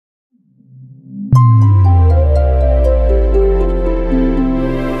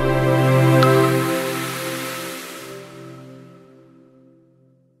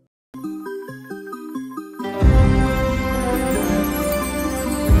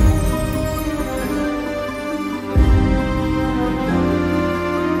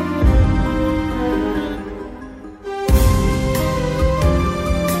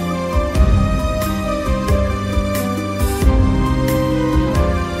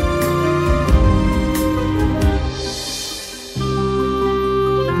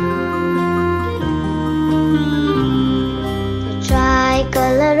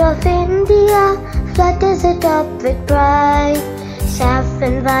of India flutters atop with pride.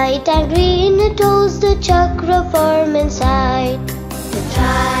 Saffron, white and green, it holds the chakra form inside. The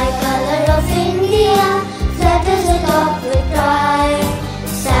tricolor of India flutters atop with pride.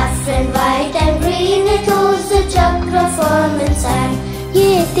 Saffron, white and green, it holds the chakra form inside.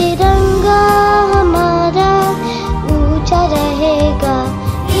 ये तिरंगा हमारा ऊंचा रहेगा.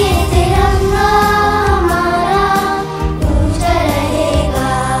 ये तिरंगा हमारा ऊंचा रहेगा.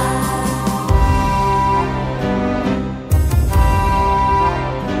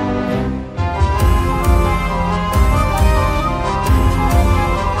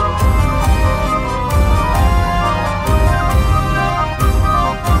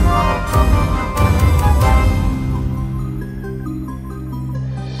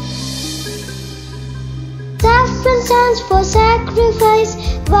 Saffron stands for sacrifice,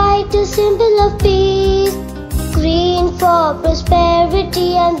 white a symbol of peace, green for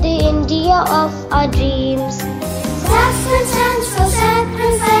prosperity and the India of our dreams. Saffron stands for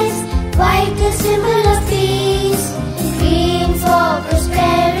sacrifice, white a symbol of peace, green for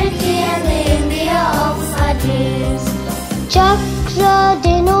prosperity and the India of our dreams. Chakra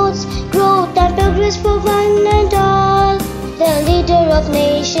denotes growth and progress for one and all. The leader of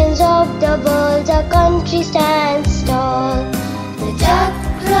nations of the world, our country stands